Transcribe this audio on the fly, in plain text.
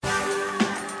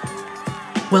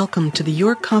Welcome to the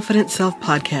Your Confident Self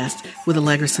podcast with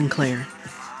Allegra Sinclair.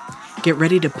 Get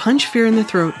ready to punch fear in the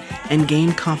throat and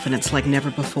gain confidence like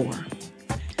never before.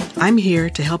 I'm here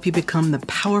to help you become the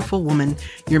powerful woman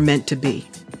you're meant to be.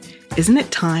 Isn't it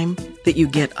time that you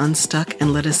get unstuck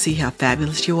and let us see how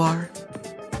fabulous you are?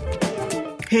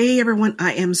 Hey everyone,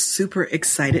 I am super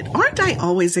excited. Aren't I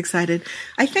always excited?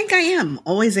 I think I am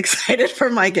always excited for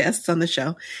my guests on the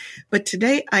show. But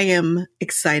today I am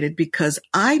excited because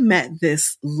I met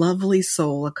this lovely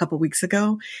soul a couple weeks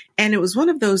ago, and it was one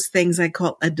of those things I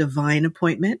call a divine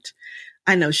appointment.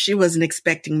 I know she wasn't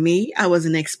expecting me. I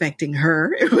wasn't expecting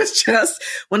her. It was just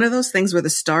one of those things where the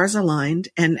stars aligned.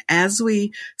 And as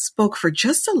we spoke for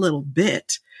just a little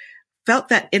bit, felt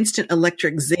that instant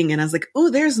electric zing. And I was like,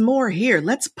 oh, there's more here.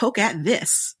 Let's poke at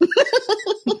this.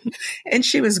 And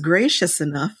she was gracious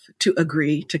enough to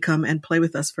agree to come and play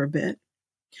with us for a bit.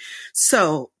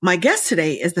 So my guest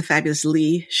today is the fabulous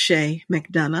Lee Shea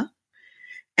McDonough.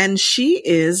 And she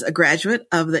is a graduate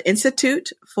of the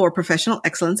Institute for Professional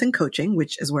Excellence in Coaching,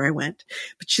 which is where I went.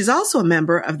 But she's also a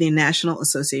member of the National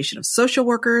Association of Social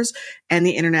Workers and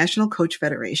the International Coach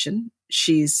Federation.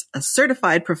 She's a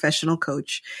certified professional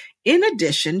coach. In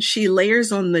addition, she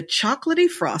layers on the chocolatey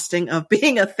frosting of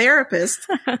being a therapist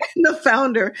and the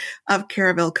founder of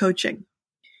Caravel Coaching.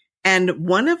 And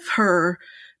one of her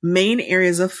main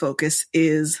areas of focus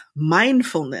is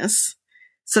mindfulness,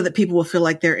 so that people will feel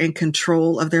like they're in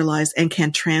control of their lives and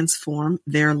can transform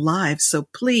their lives. So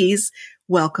please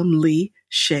welcome Lee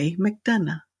Shea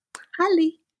McDonough. Hi,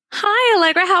 Lee. Hi,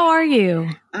 Allegra. How are you?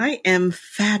 I am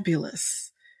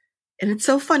fabulous. And it's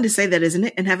so fun to say that, isn't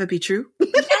it? And have it be true.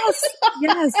 Yes.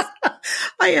 Yes.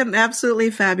 I am absolutely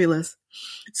fabulous.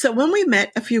 So when we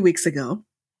met a few weeks ago,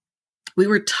 we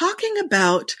were talking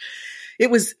about, it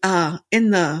was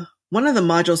in one of the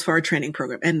modules for our training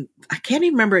program. And I can't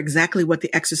even remember exactly what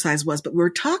the exercise was, but we were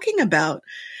talking about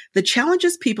the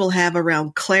challenges people have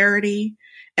around clarity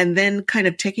and then kind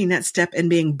of taking that step and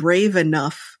being brave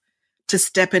enough to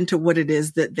step into what it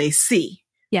is that they see.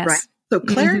 Yes. Right? So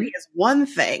clarity is one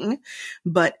thing,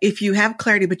 but if you have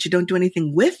clarity, but you don't do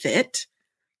anything with it,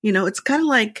 you know, it's kind of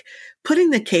like putting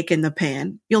the cake in the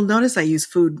pan. You'll notice I use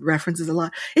food references a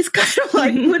lot. It's kind of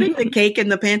like putting the cake in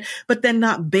the pan, but then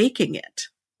not baking it.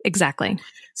 Exactly.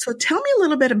 So tell me a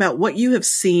little bit about what you have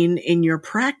seen in your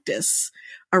practice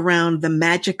around the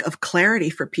magic of clarity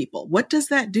for people. What does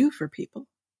that do for people?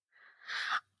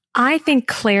 I think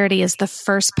clarity is the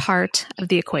first part of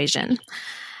the equation.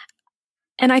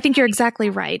 And I think you're exactly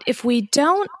right. If we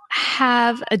don't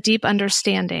have a deep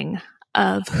understanding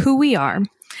of who we are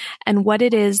and what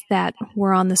it is that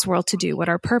we're on this world to do, what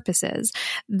our purpose is,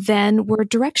 then we're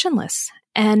directionless.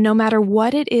 And no matter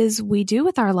what it is we do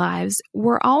with our lives,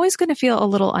 we're always going to feel a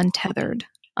little untethered,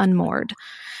 unmoored.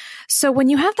 So when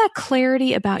you have that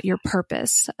clarity about your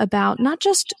purpose, about not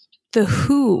just the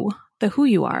who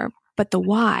you are, but the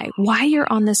why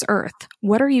you're on this earth,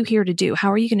 what are you here to do?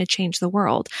 How are you going to change the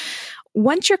world?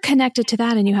 Once you're connected to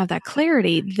that and you have that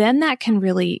clarity, then that can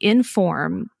really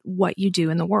inform what you do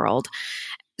in the world.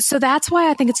 So that's why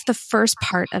I think it's the first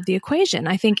part of the equation.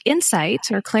 I think insight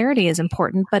or clarity is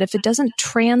important, but if it doesn't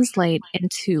translate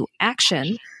into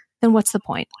action, then what's the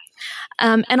point?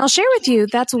 And I'll share with you,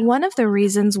 that's one of the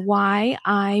reasons why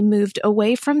I moved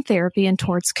away from therapy and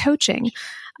towards coaching.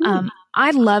 I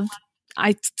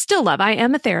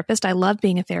am a therapist. I love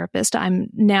being a therapist. I'm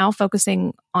now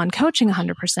focusing on coaching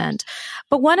 100%.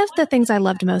 But one of the things I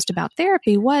loved most about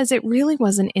therapy was it really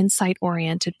was an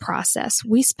insight-oriented process.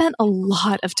 We spent a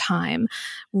lot of time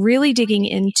really digging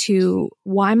into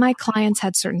why my clients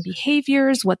had certain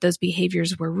behaviors, what those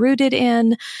behaviors were rooted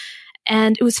in.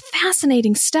 And it was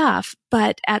fascinating stuff.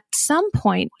 But at some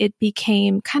point, it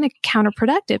became kind of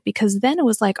counterproductive because then it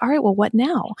was like, all right, well, what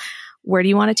now? Where do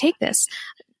you want to take this?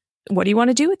 What do you want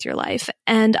to do with your life?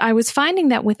 And I was finding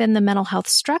that within the mental health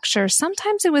structure,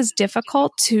 sometimes it was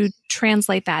difficult to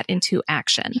translate that into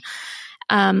action.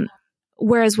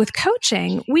 Whereas with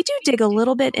coaching, we do dig a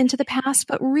little bit into the past,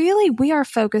 but really we are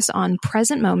focused on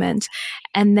present moment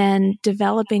and then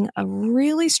developing a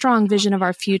really strong vision of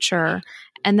our future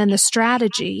and then the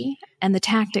strategy and the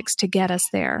tactics to get us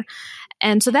there.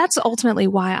 And so that's ultimately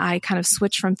why I kind of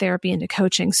switched from therapy into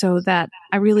coaching, so that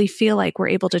I really feel like we're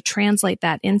able to translate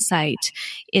that insight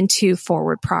into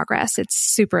forward progress. It's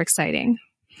super exciting.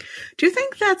 Do you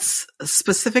think that's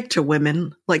specific to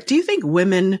women? Like, do you think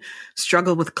women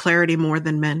struggle with clarity more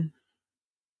than men?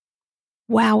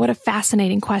 Wow, what a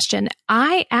fascinating question.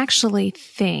 I actually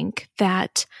think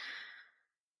that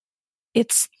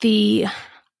it's the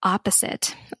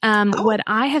opposite. What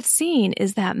I have seen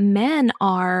is that men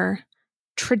are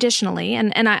traditionally,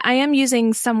 and I am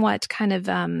using somewhat kind of,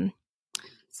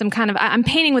 I'm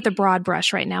painting with a broad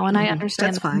brush right now, and I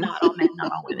understand that not all men,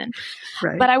 not all women.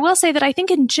 Right. But I will say that I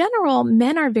think in general,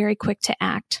 men are very quick to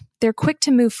act. They're quick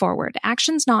to move forward.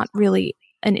 Action's not really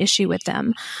an issue with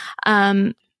them.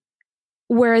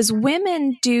 Whereas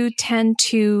women do tend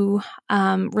to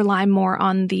rely more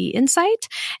on the insight,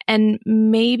 and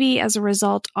maybe as a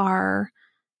result are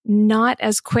not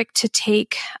as quick to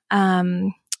take,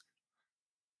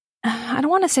 I don't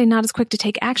want to say not as quick to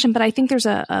take action, but I think there's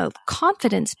a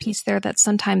confidence piece there that's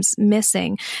sometimes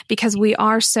missing because we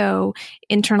are so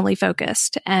internally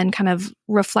focused and kind of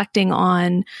reflecting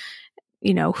on,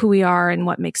 who we are and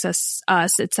what makes us,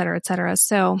 et cetera, et cetera.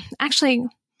 So actually,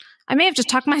 I may have just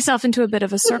talked myself into a bit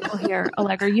of a circle here,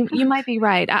 Allegra. You might be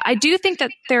right. I do think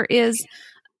that there is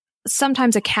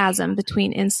sometimes a chasm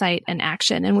between insight and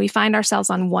action, and we find ourselves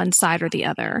on one side or the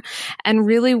other. And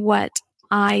really what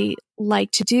I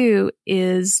like to do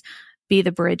is be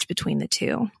the bridge between the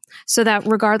two, so that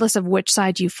regardless of which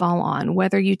side you fall on,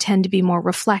 whether you tend to be more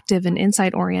reflective and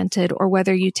insight oriented or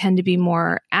whether you tend to be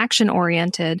more action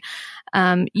oriented,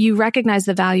 you recognize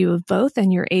the value of both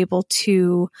and you're able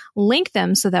to link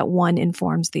them so that one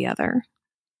informs the other.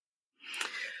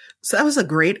 So that was a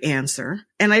great answer.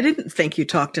 And I didn't think you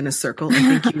talked in a circle.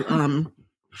 I think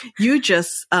you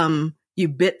just you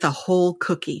bit the whole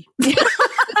cookie.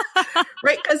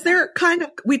 Right. Because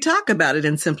we talk about it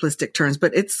in simplistic terms,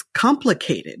 but it's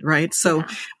complicated, right? So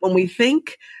when we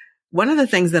think, one of the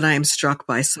things that I am struck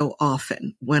by so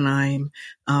often when I'm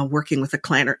working with a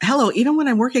client, or even when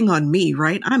I'm working on me,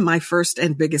 right? I'm my first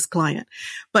and biggest client.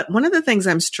 But one of the things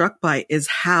I'm struck by is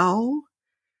how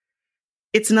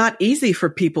it's not easy for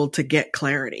people to get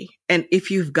clarity. And if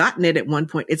you've gotten it at one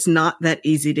point, it's not that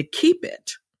easy to keep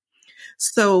it.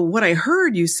 So what I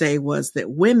heard you say was that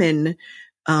women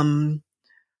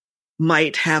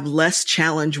might have less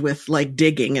challenge with like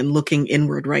digging and looking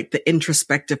inward, right? The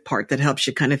introspective part that helps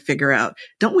you kind of figure out,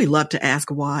 don't we love to ask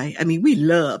why? I mean, we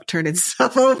love turning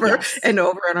stuff over and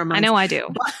over in our minds. I know I do.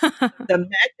 But the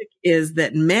magic is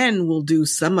that men will do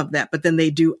some of that, but then they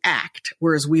do act,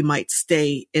 whereas we might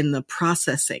stay in the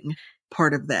processing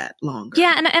part of that longer.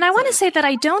 Yeah. And I want to say that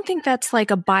I don't think that's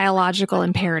like a biological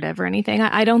imperative or anything.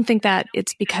 I don't think that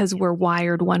it's because we're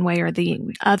wired one way or the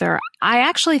other. I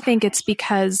actually think it's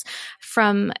because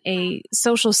from a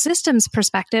social systems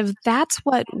perspective, that's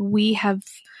what we have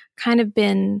kind of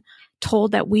been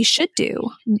told that we should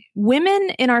do. Women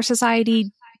in our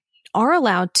society are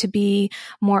allowed to be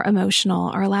more emotional,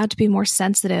 are allowed to be more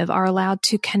sensitive, are allowed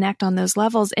to connect on those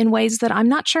levels in ways that I'm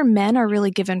not sure men are really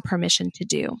given permission to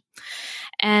do.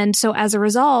 And so as a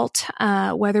result,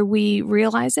 whether we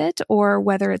realize it or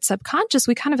whether it's subconscious,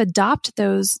 we kind of adopt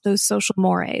those social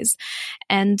mores.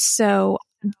 And so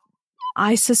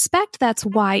I suspect that's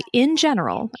why in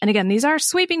general, and again, these are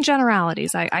sweeping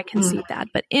generalities, I concede that,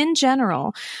 but in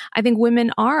general, I think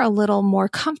women are a little more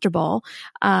comfortable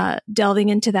delving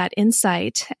into that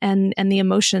insight and the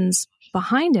emotions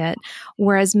behind it,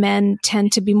 whereas men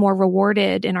tend to be more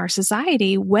rewarded in our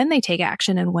society when they take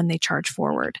action and when they charge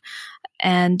forward.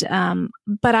 And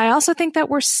but I also think that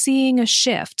we're seeing a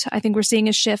shift. I think we're seeing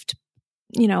a shift,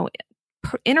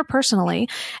 interpersonally.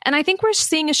 And I think we're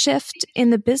seeing a shift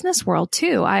in the business world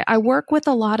too. I work with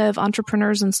a lot of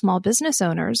entrepreneurs and small business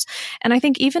owners. And I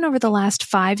think even over the last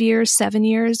 5 years, 7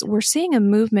 years, we're seeing a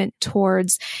movement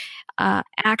towards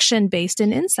action based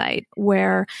in insight,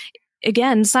 where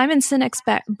again, Simon Sinek's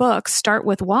book, Start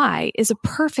With Why, is a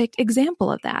perfect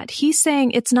example of that. He's saying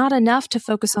it's not enough to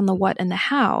focus on the what and the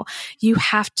how. You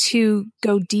have to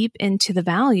go deep into the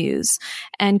values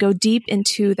and go deep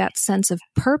into that sense of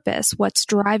purpose, what's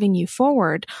driving you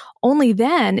forward. Only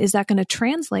then is that going to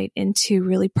translate into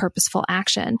really purposeful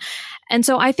action. And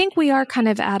so I think we are kind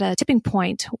of at a tipping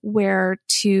point where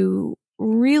to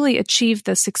really achieve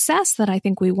the success that I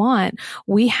think we want,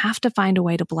 we have to find a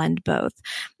way to blend both.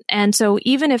 And so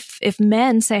even if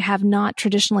men, say, have not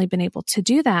traditionally been able to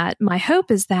do that, my hope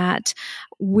is that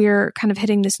we're kind of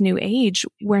hitting this new age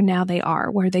where now they are,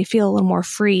 where they feel a little more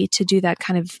free to do that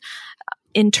kind of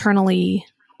internally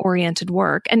oriented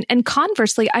work. And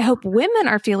conversely, I hope women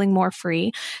are feeling more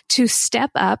free to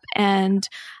step up and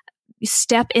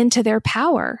step into their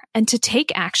power and to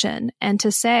take action and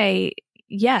to say,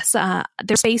 yes,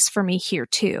 there's space for me here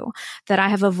too, that I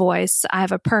have a voice, I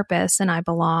have a purpose, and I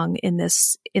belong in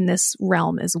this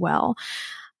realm as well.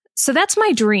 So that's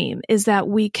my dream, is that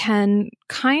we can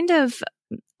kind of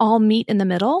all meet in the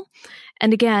middle.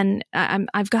 And again,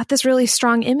 I've got this really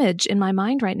strong image in my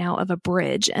mind right now of a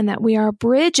bridge, and that we are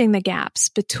bridging the gaps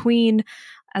between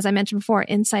as I mentioned before,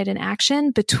 insight and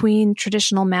action between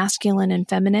traditional masculine and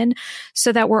feminine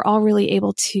so that we're all really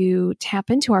able to tap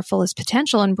into our fullest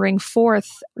potential and bring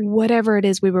forth whatever it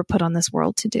is we were put on this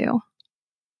world to do.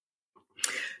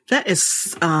 That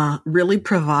is really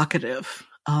provocative.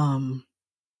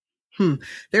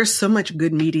 There's so much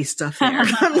good meaty stuff there.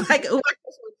 I'm like, oh,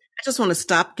 I just want to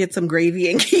stop, get some gravy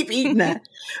and keep eating that. One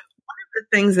of the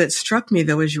things that struck me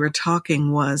though, as you were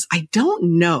talking was, I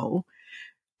don't know,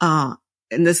 and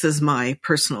this is my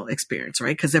personal experience,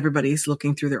 right? Because everybody's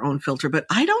looking through their own filter, but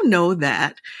I don't know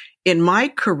that in my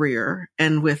career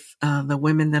and with the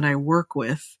women that I work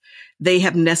with, they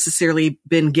have necessarily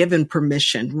been given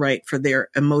permission, right, for their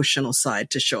emotional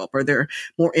side to show up or their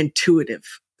more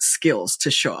intuitive skills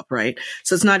to show up, right?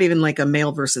 So it's not even like a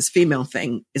male versus female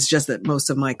thing. It's just that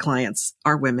most of my clients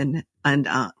are women, and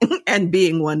and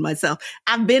being one myself,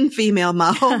 I've been female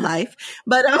my whole life,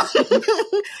 but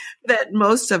that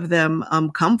most of them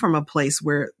come from a place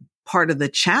where part of the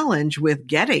challenge with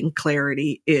getting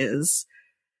clarity is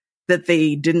that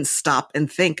they didn't stop and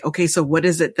think, okay, so what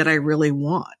is it that I really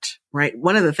want, right?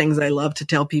 One of the things I love to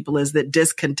tell people is that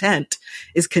discontent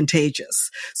is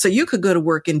contagious. So you could go to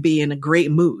work and be in a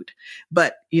great mood,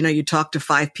 but you talk to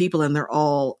 5 people and they're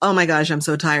all, oh my gosh, I'm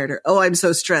so tired, or, oh, I'm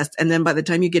so stressed. And then by the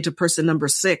time you get to person number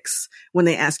 6, when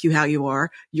they ask you how you are,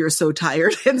 you're so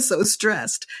tired and so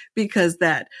stressed because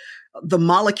the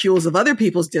molecules of other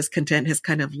people's discontent has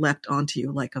kind of leapt onto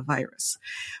you like a virus.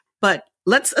 But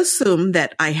let's assume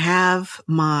that I have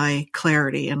my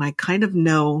clarity and I kind of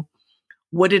know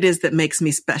what it is that makes me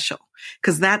special,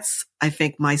 because that's, I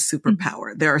think, my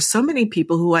superpower. Mm-hmm. There are so many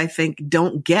people who I think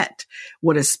don't get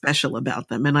what is special about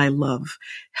them, and I love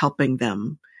helping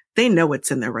them. They know it's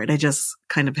in there, right? I just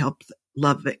kind of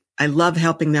love it. I love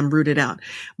helping them root it out.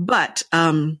 But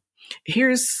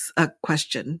here's a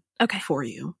question for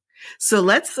you. So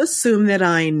let's assume that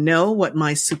I know what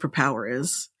my superpower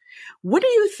is. What do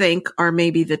you think are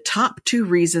maybe the top 2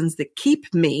 reasons that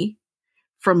keep me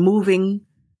from moving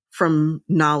from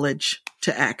knowledge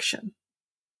to action?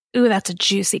 Ooh, that's a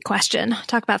juicy question.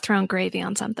 Talk about throwing gravy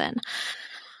on something.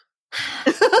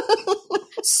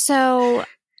 So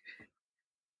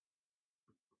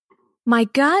my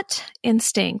gut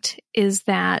instinct is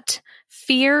that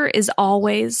fear is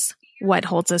always what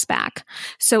holds us back.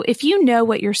 So if you know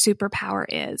what your superpower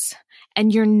is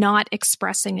and you're not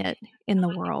expressing it in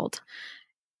the world,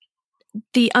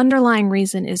 the underlying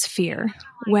reason is fear,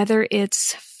 whether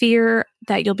it's fear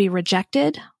that you'll be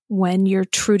rejected when you're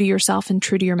true to yourself and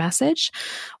true to your message,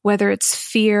 whether it's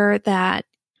fear that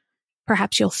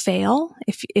perhaps you'll fail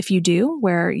if you do,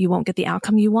 where you won't get the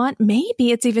outcome you want.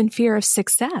 Maybe it's even fear of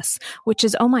success, which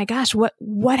is, oh my gosh,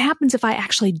 what happens if I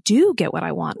actually do get what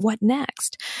I want? What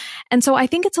next? And so I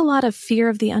think it's a lot of fear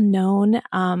of the unknown,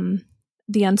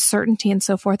 the uncertainty and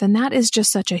so forth. And that is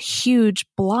just such a huge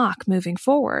block moving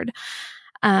forward.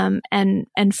 And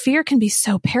fear can be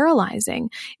so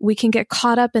paralyzing. We can get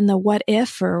caught up in the what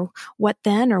if or what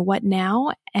then or what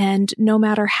now. And no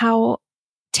matter how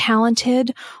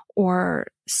talented or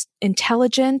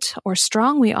intelligent or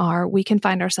strong we are, we can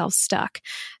find ourselves stuck.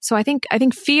 So I think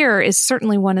fear is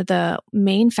certainly one of the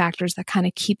main factors that kind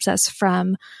of keeps us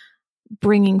from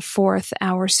bringing forth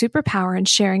our superpower and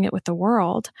sharing it with the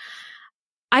world.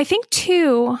 I think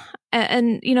too,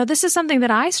 and this is something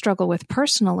that I struggle with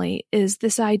personally, is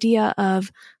this idea of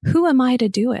who am I to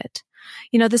do it?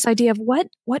 This idea of what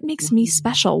makes me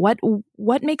special?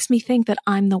 What makes me think that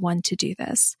I'm the one to do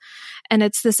this? And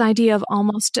it's this idea of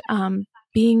almost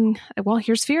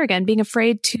here's fear again, being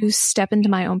afraid to step into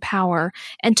my own power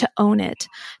and to own it,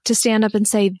 to stand up and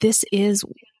say, this is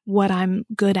what I'm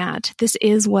good at. This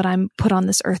is what I'm put on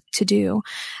this earth to do.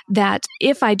 That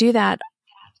if I do that,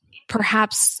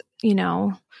 perhaps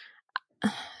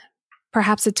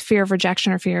it's fear of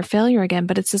rejection or fear of failure again,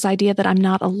 but it's this idea that I'm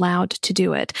not allowed to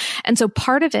do it. And so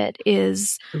part of it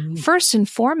is, first and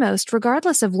foremost,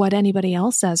 regardless of what anybody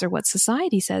else says or what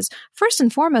society says, first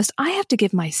and foremost, I have to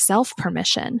give myself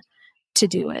permission to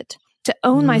do it, to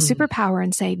own my superpower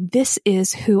and say, this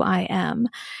is who I am.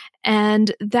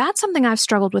 And that's something I've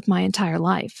struggled with my entire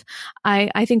life.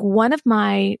 I think one of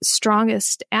my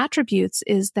strongest attributes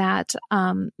is that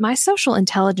my social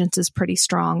intelligence is pretty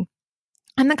strong.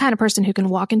 I'm the kind of person who can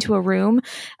walk into a room,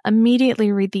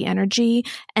 immediately read the energy,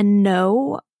 and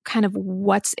know kind of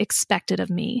what's expected of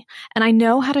me. And I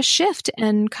know how to shift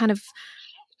and kind of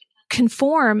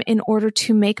conform in order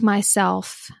to make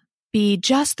myself be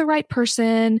just the right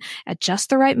person at just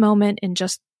the right moment in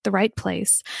just the right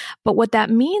place. But what that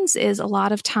means is a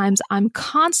lot of times I'm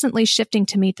constantly shifting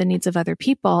to meet the needs of other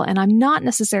people, and I'm not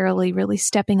necessarily really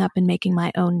stepping up and making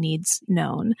my own needs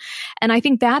known. And I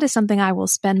think that is something I will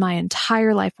spend my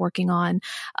entire life working on,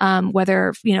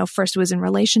 whether, first it was in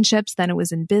relationships, then it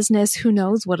was in business, who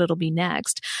knows what it'll be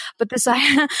next. But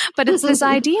but it's this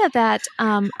idea that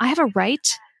I have a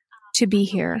right to be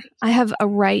here. I have a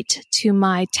right to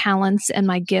my talents and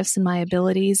my gifts and my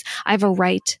abilities. I have a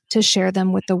right to share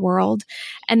them with the world.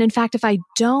 And in fact, if I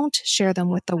don't share them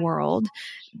with the world,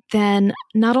 then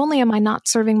not only am I not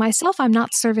serving myself, I'm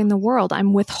not serving the world.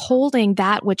 I'm withholding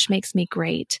that which makes me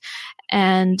great.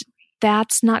 And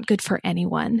that's not good for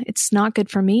anyone. It's not good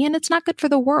for me, and it's not good for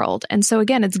the world. And so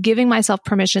again, it's giving myself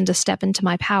permission to step into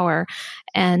my power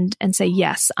and say,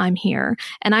 yes, I'm here.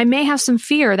 And I may have some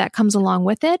fear that comes along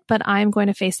with it, but I'm going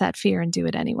to face that fear and do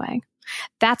it anyway.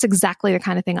 That's exactly the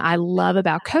kind of thing I love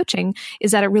about coaching,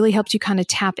 is that it really helps you kind of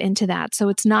tap into that. So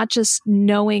it's not just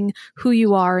knowing who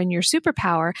you are and your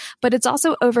superpower, but it's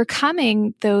also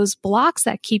overcoming those blocks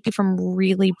that keep you from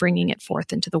really bringing it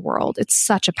forth into the world. It's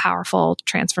such a powerful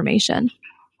transformation.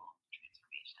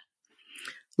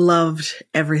 Loved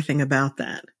everything about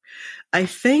that. I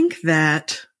think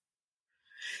that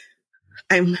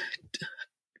I'm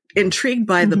intrigued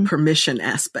by the permission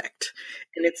aspect.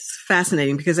 And it's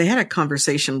fascinating because I had a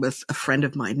conversation with a friend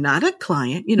of mine, not a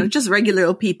client, just regular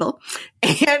old people.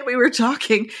 And we were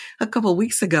talking a couple of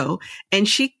weeks ago, and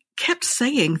she kept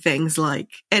saying things like,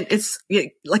 and it's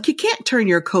like, you can't turn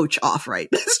your coach off, right?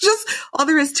 That's just all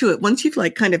there is to it. Once you've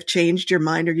kind of changed your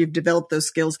mind or you've developed those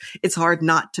skills, it's hard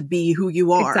not to be who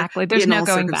you are. Exactly. There's no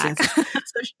going back. So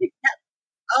she kept,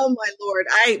 oh my Lord.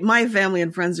 My family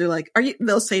and friends are like,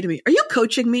 they'll say to me, are you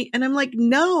coaching me? And I'm like,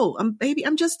 no,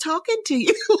 I'm just talking to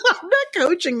you. I'm not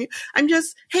coaching you. I'm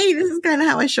just, hey, this is kind of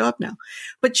how I show up now.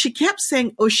 But she kept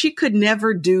saying, oh, she could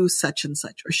never do such and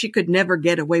such, or she could never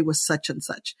get away with such and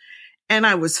such. And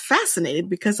I was fascinated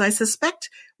because I suspect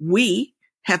we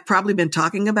have probably been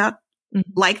talking about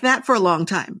like that for a long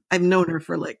time. I've known her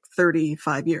for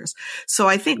 35 years. So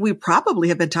I think we probably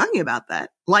have been talking about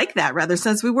that, like that, rather,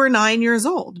 since we were 9 years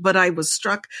old. But I was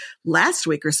struck last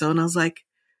week or so, and I was like,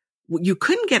 you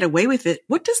couldn't get away with it.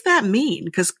 What does that mean?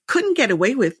 Because couldn't get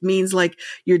away with means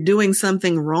you're doing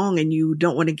something wrong and you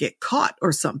don't want to get caught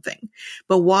or something.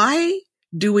 But why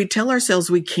do we tell ourselves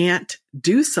we can't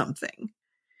do something?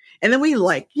 And then we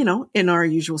in our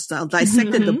usual style,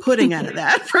 dissected the pudding out of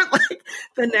that for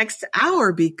the next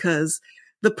hour, because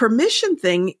the permission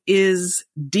thing is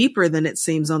deeper than it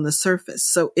seems on the surface.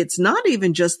 So it's not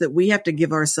even just that we have to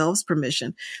give ourselves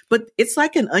permission, but it's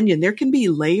like an onion. There can be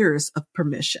layers of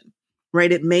permission,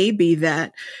 right? It may be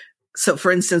that. So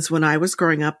for instance, when I was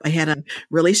growing up, I had a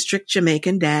really strict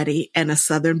Jamaican daddy and a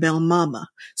Southern Belle mama.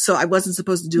 So I wasn't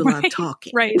supposed to do a lot of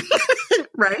talking. Right.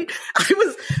 Right.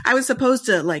 I was supposed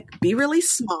to be really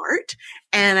smart,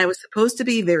 and I was supposed to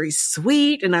be very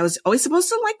sweet, and I was always supposed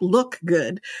to look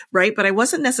good. Right. But I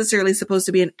wasn't necessarily supposed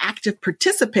to be an active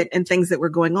participant in things that were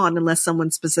going on unless someone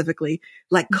specifically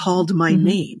called my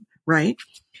name. Right.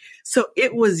 So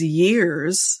it was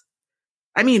years,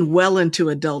 well into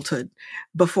adulthood,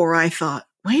 before I thought,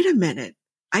 wait a minute,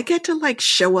 I get to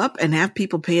show up and have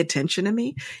people pay attention to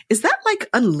me. Is that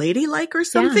unladylike or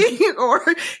something? Yeah. Or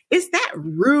is that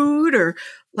rude? Or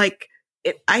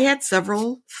I had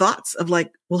several thoughts of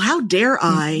well, how dare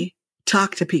I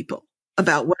talk to people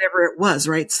about whatever it was,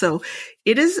 right? So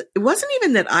it wasn't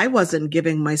even that I wasn't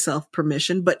giving myself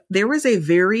permission, but there was a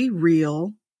very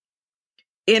real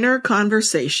inner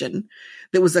conversation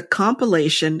that was a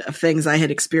compilation of things I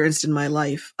had experienced in my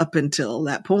life up until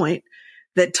that point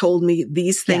that told me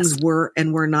these things were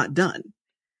and were not done.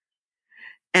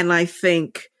 And I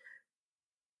think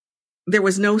there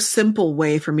was no simple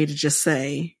way for me to just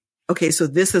say, okay, so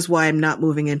this is why I'm not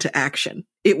moving into action.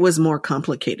 It was more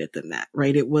complicated than that,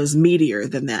 right? It was meatier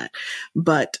than that.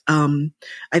 But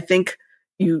I think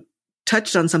you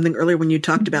touched on something earlier when you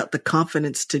talked about the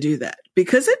confidence to do that,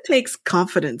 because it takes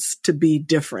confidence to be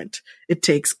different. It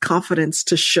takes confidence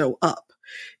to show up.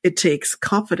 It takes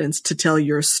confidence to tell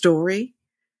your story.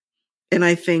 And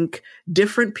I think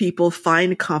different people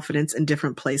find confidence in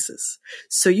different places.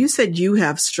 So you said you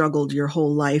have struggled your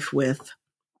whole life with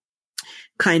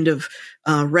kind of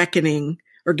reckoning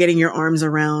or getting your arms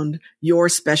around your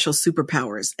special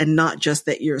superpowers, and not just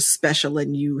that you're special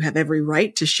and you have every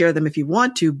right to share them if you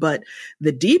want to, but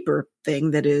the deeper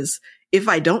thing that is, if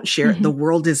I don't share it, the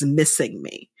world is missing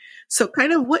me. So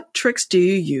kind of what tricks do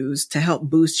you use to help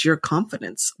boost your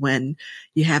confidence when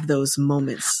you have those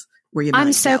moments where you might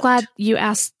I'm so doubt? glad you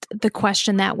asked the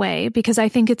question that way, because I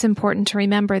think it's important to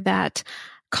remember that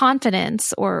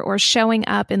confidence or showing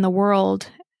up in the world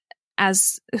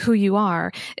as who you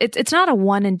are, it's not a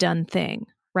one and done thing,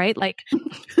 right? Like,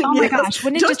 oh my gosh,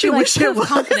 wouldn't it just be like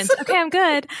confidence? Okay, I'm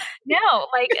good. No,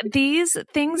 like these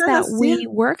things that we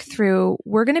work through,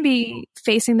 we're going to be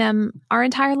facing them our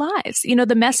entire lives. You know,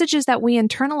 the messages that we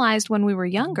internalized when we were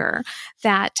younger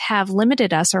that have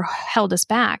limited us or held us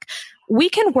back, we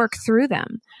can work through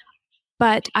them.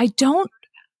 But I don't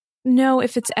know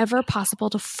if it's ever possible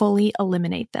to fully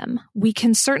eliminate them. We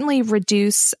can certainly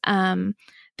reduce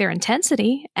their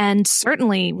intensity and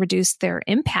certainly reduce their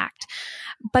impact,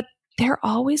 but they're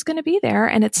always going to be there.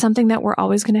 And it's something that we're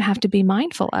always going to have to be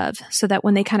mindful of so that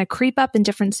when they kind of creep up in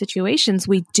different situations,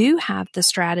 we do have the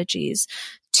strategies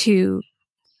to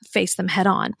face them head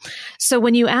on. So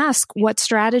when you ask what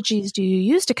strategies do you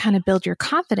use to kind of build your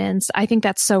confidence, I think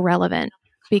that's so relevant,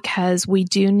 because we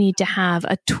do need to have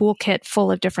a toolkit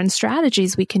full of different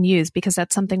strategies we can use, because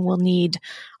that's something we'll need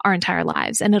our entire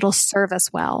lives, and it'll serve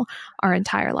us well our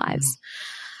entire lives.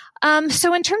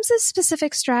 So in terms of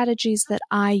specific strategies that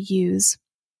I use,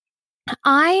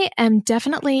 I am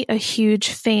definitely a huge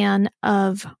fan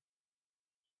of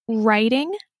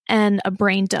writing and a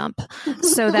brain dump,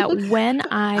 so that when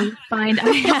I find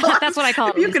that's what I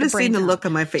call it. You could have seen the look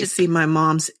on my face. See, my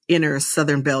mom's inner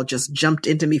Southern belle just jumped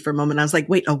into me for a moment. I was like,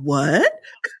 wait, a what?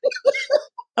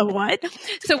 A what?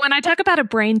 So when I talk about a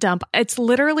brain dump, it's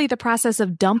literally the process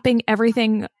of dumping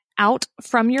everything out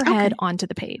from your head onto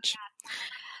the page,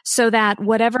 so that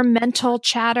whatever mental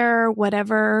chatter,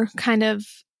 whatever kind of,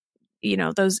 you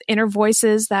know, those inner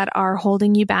voices that are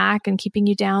holding you back and keeping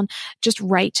you down, just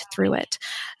write through it.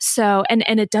 So, and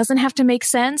it doesn't have to make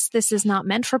sense. This is not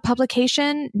meant for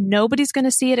publication. Nobody's going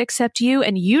to see it except you.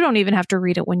 And you don't even have to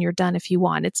read it when you're done if you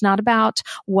want. It's not about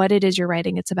what it is you're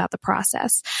writing. It's about the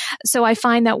process. So I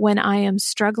find that when I am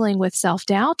struggling with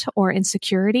self-doubt or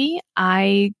insecurity,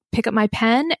 I pick up my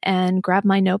pen and grab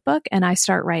my notebook and I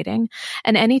start writing.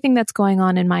 And anything that's going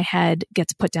on in my head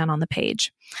gets put down on the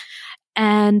page.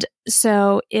 And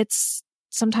so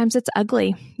sometimes it's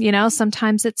ugly, you know,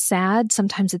 sometimes it's sad,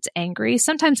 sometimes it's angry,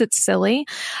 sometimes it's silly,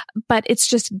 but it's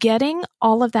just getting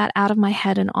all of that out of my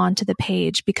head and onto the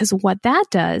page, because what that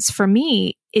does for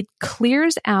me, it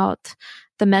clears out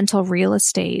the mental real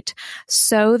estate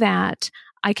so that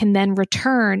I can then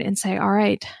return and say, all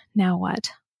right, now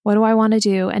what? What do I want to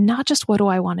do? And not just what do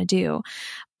I want to do,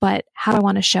 but how do I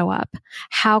want to show up?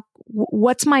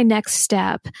 What's my next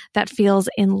step that feels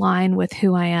in line with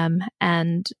who I am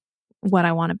and what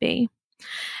I want to be?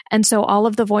 And so all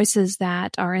of the voices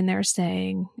that are in there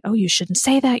saying, oh, you shouldn't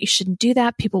say that, you shouldn't do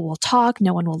that, people will talk,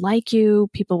 no one will like you,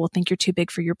 people will think you're too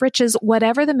big for your britches,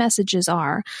 whatever the messages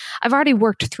are, I've already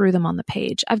worked through them on the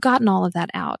page. I've gotten all of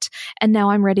that out. And now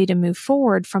I'm ready to move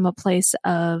forward from a place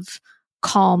of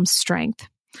calm strength.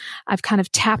 I've kind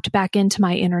of tapped back into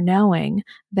my inner knowing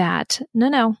that,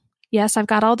 no, yes, I've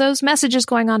got all those messages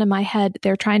going on in my head.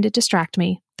 They're trying to distract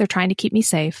me. They're trying to keep me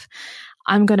safe.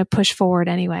 I'm going to push forward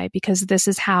anyway, because this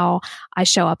is how I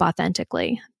show up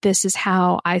authentically. This is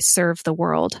how I serve the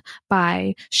world,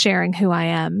 by sharing who I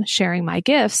am, sharing my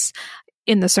gifts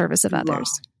in the service of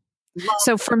others.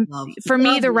 So for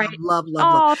me, the right.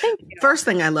 Love. Thank you. First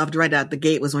thing I loved right out the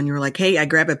gate was when you were like, hey, I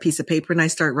grab a piece of paper and I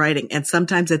start writing, and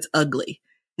sometimes it's ugly.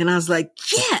 And I was like,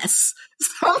 yes.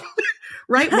 So,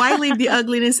 right? Why leave the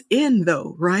ugliness in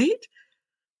though, right?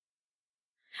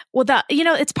 Well,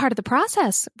 it's part of the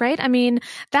process, right? I mean,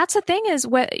 that's the thing is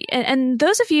and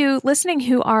those of you listening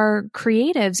who are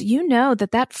creatives, you know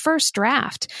that first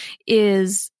draft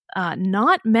is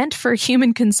not meant for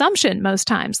human consumption most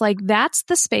times. Like, that's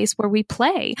the space where we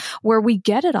play, where we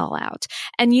get it all out.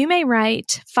 And you may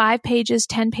write 5 pages,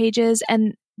 10 pages,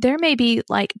 and there may be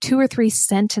like 2 or 3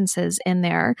 sentences in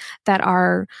there that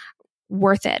are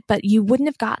worth it, but you wouldn't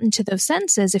have gotten to those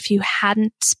sentences if you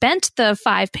hadn't spent the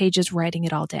 5 pages writing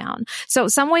it all down. So in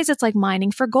some ways it's like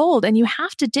mining for gold, and you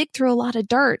have to dig through a lot of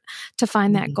dirt to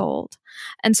find that gold.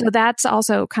 And so that's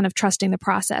also kind of trusting the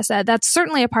process. That's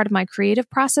certainly a part of my creative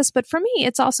process, but for me,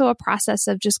 it's also a process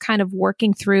of just kind of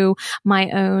working through my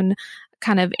own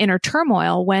kind of inner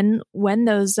turmoil when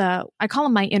those I call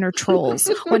them my inner trolls,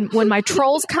 when my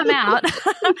trolls come out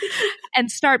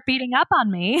and start beating up on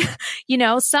me,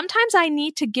 sometimes I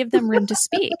need to give them room to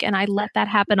speak, and I let that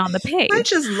happen on the page. I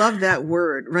just love that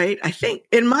word, right? I think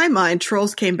in my mind,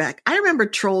 trolls came back. I remember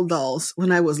troll dolls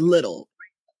when I was little.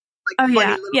 like funny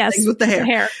little yes, things with the hair.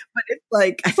 hair. But it's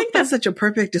like, I think that's such a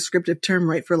perfect descriptive term,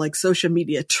 right? For like social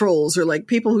media trolls or like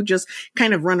people who just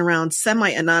kind of run around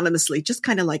semi-anonymously, just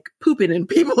kind of like pooping in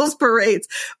people's parades.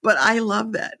 But I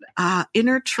love that.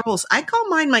 Inner trolls. I call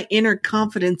mine my inner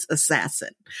confidence assassin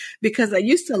because I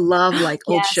used to love like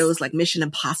old shows like Mission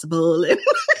Impossible and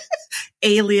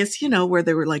Alias, where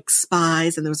there were like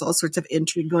spies and there was all sorts of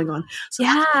intrigue going on. So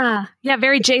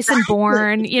very Jason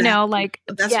Bourne, like.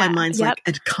 That's why mine's like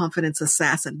a confidence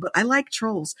assassin, but I like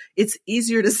trolls. It's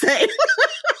easier to say.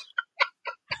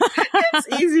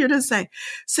 It's easier to say.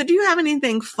 So do you have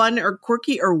anything fun or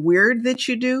quirky or weird that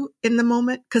you do in the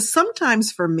moment? Because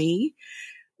sometimes for me,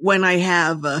 when I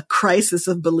have a crisis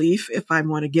of belief, if I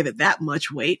want to give it that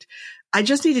much weight, I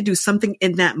just need to do something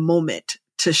in that moment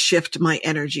to shift my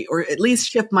energy or at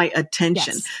least shift my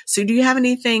attention. Yes. So do you have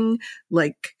anything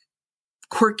like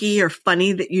quirky or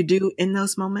funny that you do in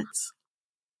those moments?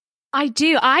 I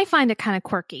do. I find it kind of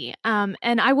quirky. And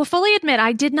I will fully admit,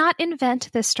 I did not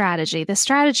invent this strategy. This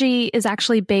strategy is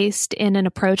actually based in an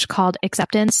approach called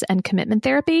acceptance and commitment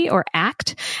therapy, or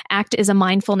ACT. ACT is a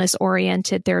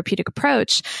mindfulness-oriented therapeutic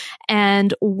approach.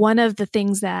 And one of the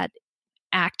things that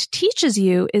ACT teaches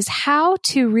you is how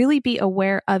to really be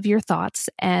aware of your thoughts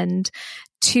and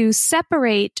to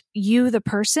separate you, the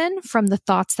person, from the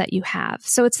thoughts that you have.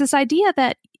 So it's this idea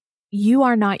that you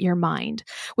are not your mind,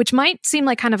 which might seem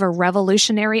like kind of a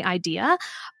revolutionary idea,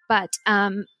 but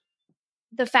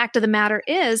the fact of the matter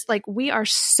is, like, we are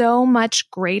so much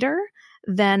greater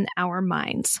than our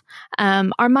minds.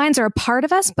 Our minds are a part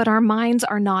of us, but our minds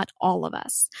are not all of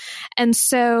us. And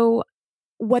so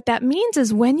what that means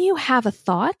is when you have a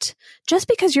thought, just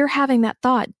because you're having that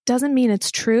thought doesn't mean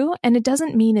it's true, and it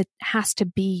doesn't mean it has to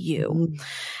be you. Mm-hmm.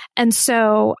 And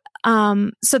so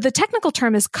the technical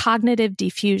term is cognitive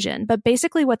diffusion, but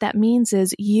basically what that means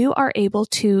is you are able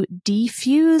to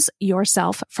defuse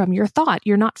yourself from your thought.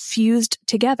 You're not fused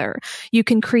together. You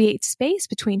can create space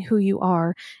between who you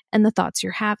are and the thoughts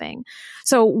you're having.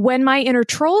 So when my inner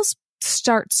trolls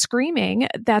start screaming,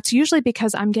 that's usually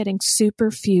because I'm getting super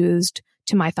fused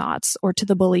to my thoughts or to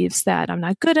the beliefs that I'm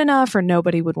not good enough or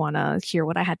nobody would want to hear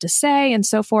what I had to say and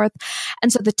so forth.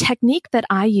 And so the technique that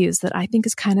I use that I think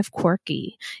is kind of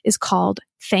quirky is called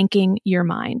thanking your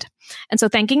mind. And so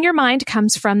thanking your mind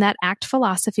comes from that ACT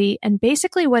philosophy. And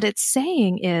basically what it's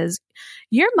saying is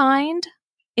your mind,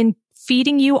 in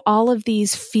feeding you all of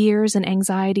these fears and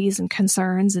anxieties and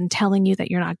concerns and telling you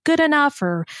that you're not good enough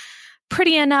or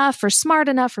pretty enough or smart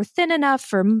enough or thin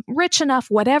enough or rich enough,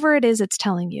 whatever it is it's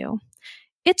telling you.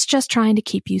 It's just trying to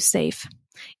keep you safe.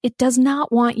 It does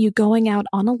not want you going out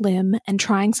on a limb and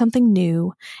trying something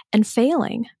new and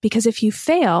failing, because if you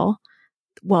fail,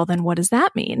 well, then what does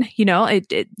that mean?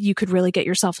 You could really get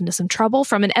yourself into some trouble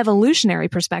from an evolutionary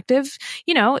perspective.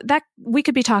 That we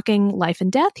could be talking life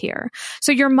and death here.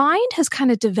 So your mind has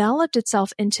kind of developed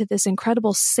itself into this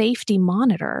incredible safety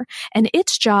monitor, and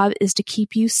its job is to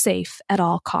keep you safe at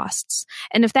all costs.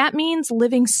 And if that means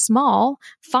living small,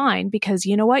 fine, because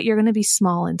you know what? You're going to be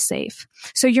small and safe.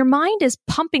 So your mind is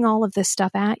pumping all of this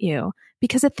stuff at you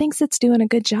because it thinks it's doing a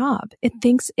good job. It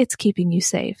thinks it's keeping you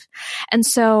safe. And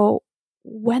so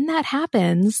when that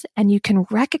happens and you can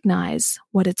recognize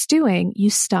what it's doing, you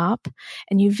stop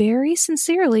and you very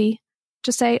sincerely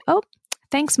just say, "Oh,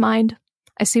 thanks, mind.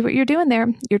 I see what you're doing there.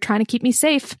 You're trying to keep me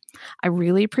safe. I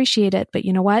really appreciate it. But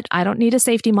you know what? I don't need a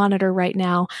safety monitor right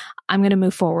now. I'm going to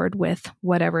move forward with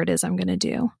whatever it is I'm going to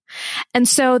do." And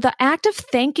so the act of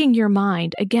thanking your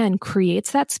mind, again,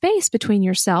 creates that space between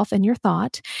yourself and your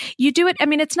thought. You do it. I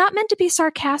mean, it's not meant to be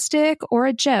sarcastic or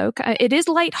a joke. It is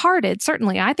lighthearted,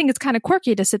 certainly. I think it's kind of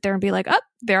quirky to sit there and be like, "Oh,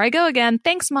 there I go again.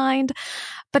 Thanks, mind."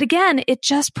 But again, it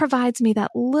just provides me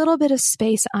that little bit of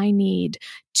space I need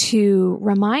to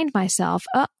remind myself,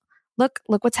 "Oh, look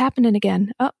what's happening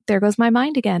again. Oh, there goes my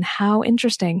mind again. How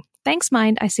interesting. Thanks,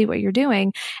 mind. I see what you're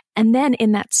doing." And then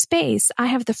in that space, I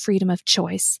have the freedom of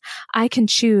choice. I can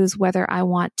choose whether I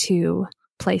want to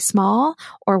play small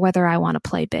or whether I want to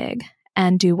play big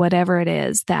and do whatever it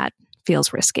is that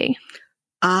feels risky.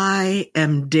 I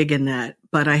am digging that,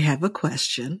 but I have a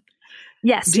question.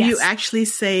 Yes. Do you actually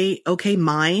say, "Okay,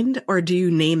 mind," or do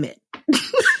you name it?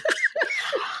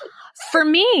 For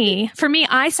me,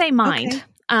 I say mind.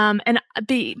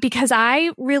 Okay. Because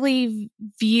I really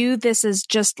view this as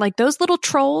just like those little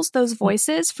trolls, those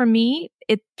voices. For me,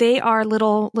 they are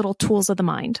little tools of the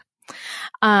mind.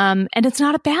 And it's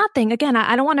not a bad thing. Again,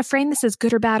 I don't want to frame this as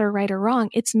good or bad or right or wrong.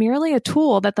 It's merely a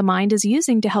tool that the mind is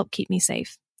using to help keep me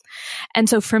safe. And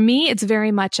so for me, it's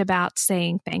very much about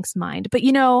saying thanks, mind. But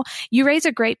you raise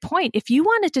a great point. If you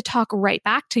wanted to talk right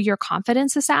back to your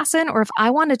confidence assassin, or if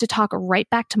I wanted to talk right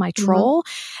back to my troll,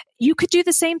 you could do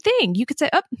the same thing. You could say,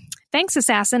 "Oh, thanks,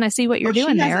 assassin. I see what you're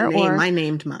doing there." Or I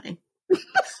named mine.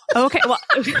 Okay.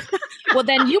 Well,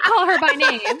 then you call her by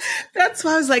name. That's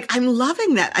why I was like, I'm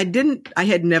loving that. I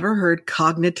had never heard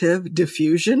cognitive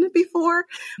diffusion before,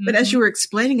 but as you were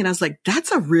explaining it, I was like,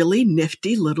 that's a really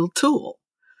nifty little tool.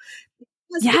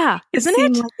 Yeah. Isn't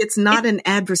it? Like it's not an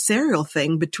adversarial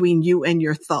thing between you and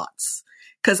your thoughts.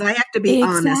 Cause I have to be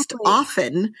honest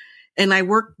often. And I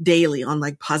work daily on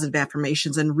like positive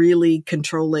affirmations and really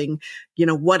controlling,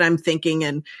 what I'm thinking.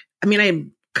 And I mean,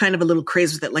 I'm kind of a little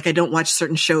crazy with it. Like I don't watch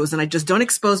certain shows and I just don't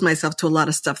expose myself to a lot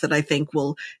of stuff that I think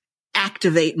will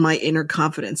activate my inner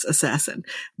confidence assassin.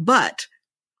 But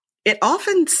it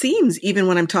often seems, even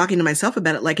when I'm talking to myself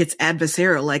about it, like it's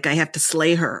adversarial, like I have to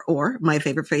slay her, or my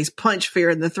favorite phrase, punch fear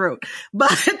in the throat.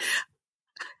 But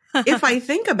if I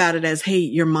think about it as, hey,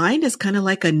 your mind is kind of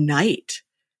like a knight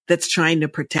that's trying to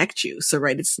protect you. So,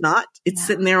 right, it's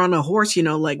sitting there on a horse,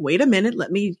 like, wait a minute,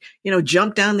 let me,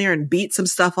 jump down there and beat some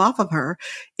stuff off of her.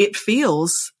 It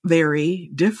feels very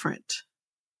different.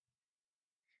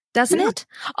 Doesn't it?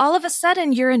 All of a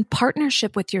sudden you're in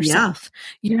partnership with yourself.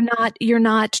 Yeah. You're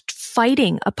not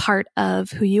fighting a part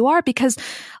of who you are, because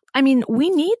we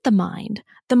need the mind.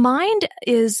 The mind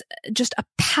is just a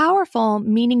powerful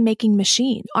meaning-making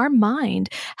machine. Our mind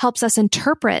helps us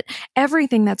interpret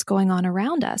everything that's going on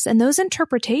around us. And those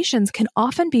interpretations can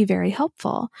often be very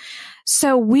helpful.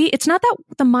 So it's not that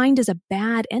the mind is a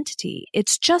bad entity.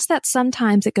 It's just that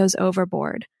sometimes it goes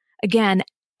overboard. Again,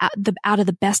 out of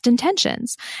the best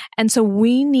intentions. And so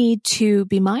we need to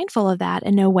be mindful of that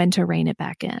and know when to rein it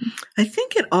back in. I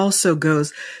think it also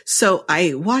goes, so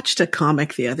I watched a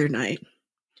comic the other night.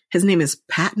 His name is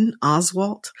Patton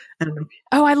Oswalt. I don't know.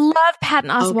 Oh, I love Patton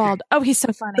Oswalt. Okay. Oh, he's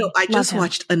so funny. So I just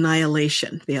watched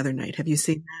Annihilation the other night. Have you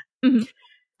seen that? Mm-hmm.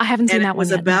 I haven't seen that one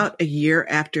yet. It was about a year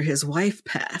after his wife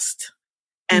passed.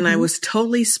 And I was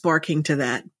totally sparking to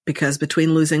that because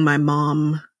between losing my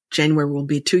mom, January will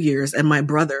be 2 years, and my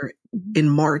brother in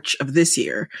March of this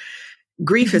year,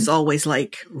 grief is always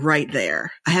like right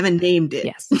there. I haven't named it.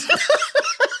 Yes.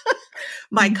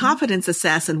 My confidence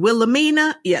assassin,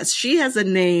 Wilhelmina, yes, she has a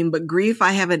name, but grief,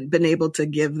 I haven't been able to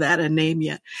give that a name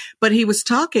yet. But he was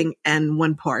talking in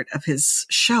one part of his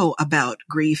show about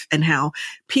grief and how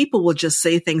people will just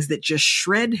say things that just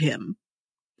shred him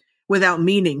without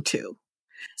meaning to.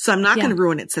 So I'm not going to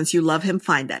ruin it. Since you love him,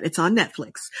 find that. It's on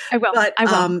Netflix. I will. But I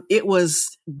will. It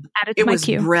was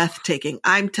queue. Breathtaking.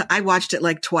 I watched it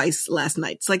like twice last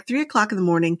night. It's like 3:00 in the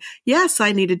morning. Yes,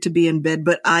 I needed to be in bed,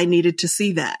 but I needed to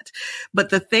see that. But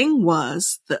the thing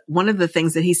was that one of the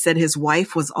things that he said his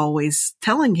wife was always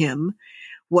telling him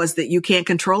was that you can't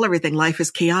control everything. Life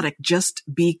is chaotic. Just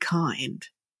be kind.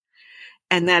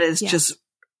 And that is just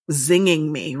zinging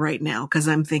me right now because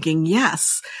I'm thinking,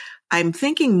 yes, I'm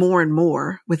thinking more and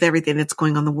more with everything that's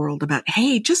going on in the world about,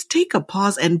 hey, just take a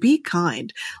pause and be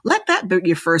kind. Let that be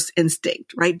your first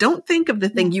instinct, right? Don't think of the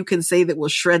thing you can say that will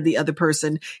shred the other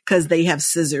person because they have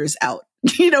scissors out,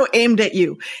 aimed at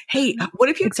you. Hey, what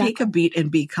if you take a beat and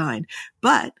be kind?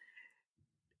 But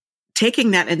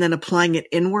taking that and then applying it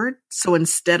inward. So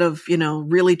instead of,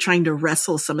 really trying to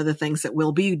wrestle some of the things that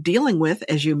we'll be dealing with,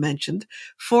 as you mentioned,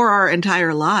 for our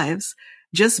entire lives,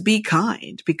 just be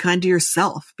kind to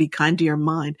yourself, be kind to your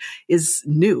mind is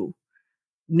new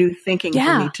thinking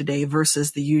for me today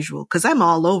versus the usual. Cause I'm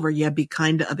all over. Yeah. Be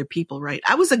kind to other people, right?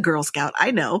 I was a Girl Scout.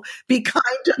 I know. Be kind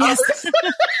to others.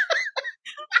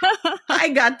 I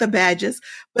got the badges,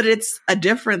 but it's a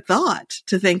different thought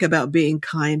to think about being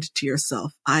kind to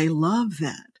yourself. I love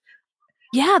that.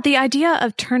 Yeah. The idea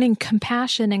of turning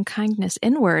compassion and kindness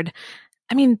inward.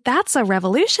 That's a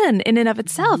revolution in and of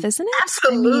itself, isn't it?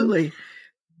 Absolutely.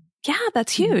 Yeah,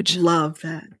 that's huge. Love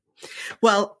that.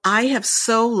 Well, I have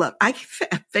I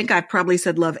think I probably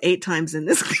said love 8 times in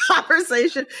this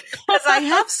conversation because I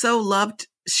have so loved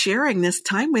sharing this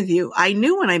time with you. I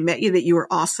knew when I met you that you were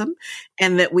awesome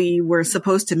and that we were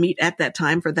supposed to meet at that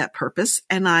time for that purpose.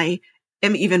 And I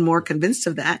am even more convinced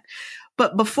of that.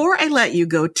 But before I let you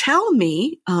go, tell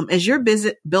me, as you're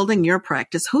busy building your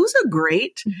practice, who's a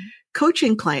great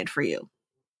coaching client for you?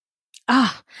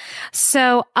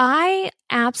 So I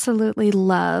absolutely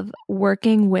love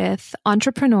working with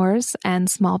entrepreneurs and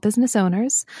small business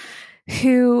owners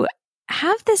who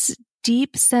have this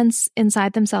deep sense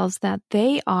inside themselves that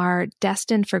they are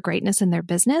destined for greatness in their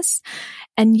business,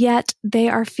 and yet they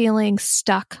are feeling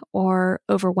stuck or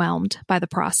overwhelmed by the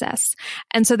process.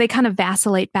 And so they kind of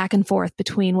vacillate back and forth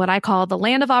between what I call the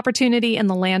land of opportunity and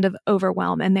the land of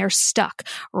overwhelm. And they're stuck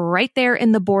right there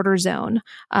in the border zone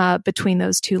between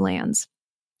those two lands.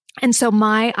 And so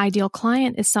my ideal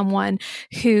client is someone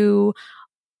who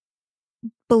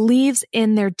believes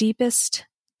in their deepest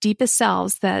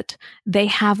selves that they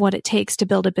have what it takes to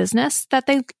build a business that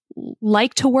they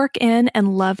like to work in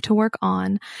and love to work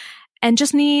on, and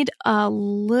just need a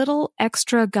little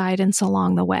extra guidance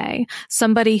along the way.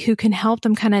 Somebody who can help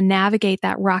them kind of navigate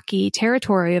that rocky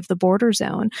territory of the border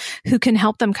zone, who can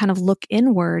help them kind of look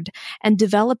inward and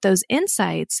develop those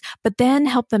insights, but then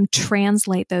help them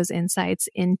translate those insights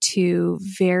into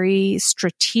very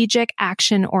strategic,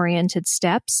 action-oriented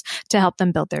steps to help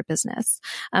them build their business.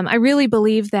 I really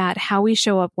believe that how we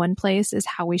show up one place is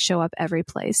how we show up every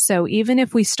place. So even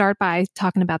if we start by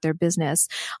talking about their business,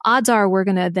 odds are we're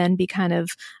going to then be kind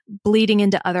of bleeding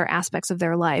into other aspects of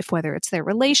their life, whether it's their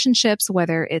relationships,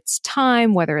 whether it's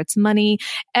time, whether it's money,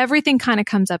 everything kind of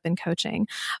comes up in coaching.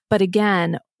 But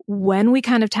again, when we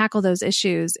kind of tackle those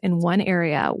issues in one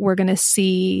area, we're going to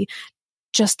see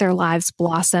just their lives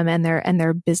blossom and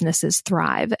their businesses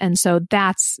thrive. And so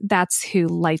that's who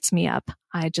lights me up.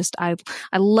 I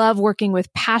love working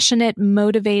with passionate,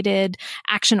 motivated,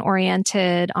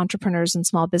 action-oriented entrepreneurs and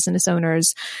small business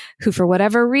owners who, for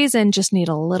whatever reason, just need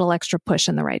a little extra push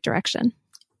in the right direction.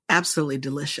 Absolutely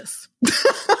delicious.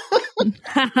 And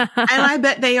I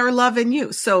bet they are loving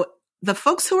you. So the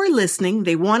folks who are listening,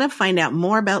 they want to find out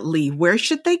more about Lee. Where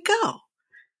should they go?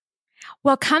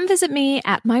 Well, come visit me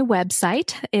at my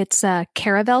website. It's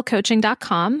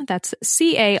caravelcoaching.com. That's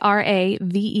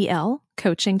CARAVEL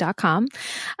coaching.com.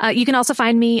 You can also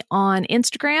find me on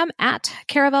Instagram at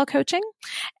Caravel Coaching,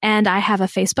 and I have a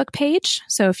Facebook page.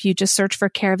 So if you just search for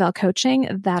Caravel Coaching,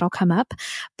 that'll come up.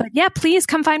 But yeah, please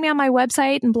come find me on my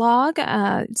website and blog.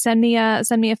 Send me a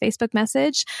Facebook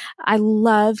message. I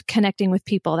love connecting with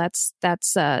people. That's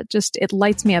just, it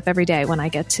lights me up every day when I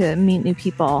get to meet new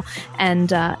people and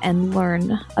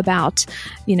learn about,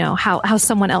 how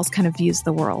someone else kind of views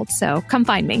the world. So come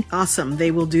find me. Awesome. They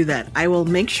will do that. I will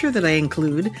make sure that I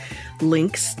include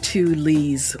links to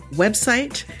Lee's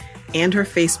website and her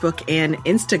Facebook and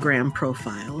Instagram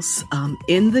profiles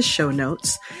in the show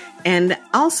notes. And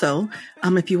also,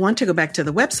 if you want to go back to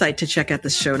the website to check out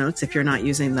the show notes, if you're not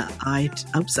using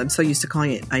I'm so used to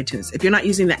calling it iTunes. If you're not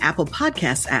using the Apple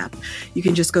Podcasts app, you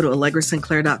can just go to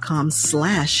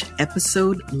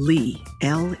allegrasinclair.com/episode Lee,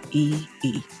 Lee.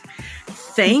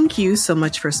 Thank you so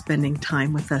much for spending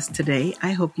time with us today.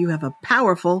 I hope you have a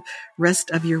powerful rest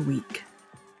of your week.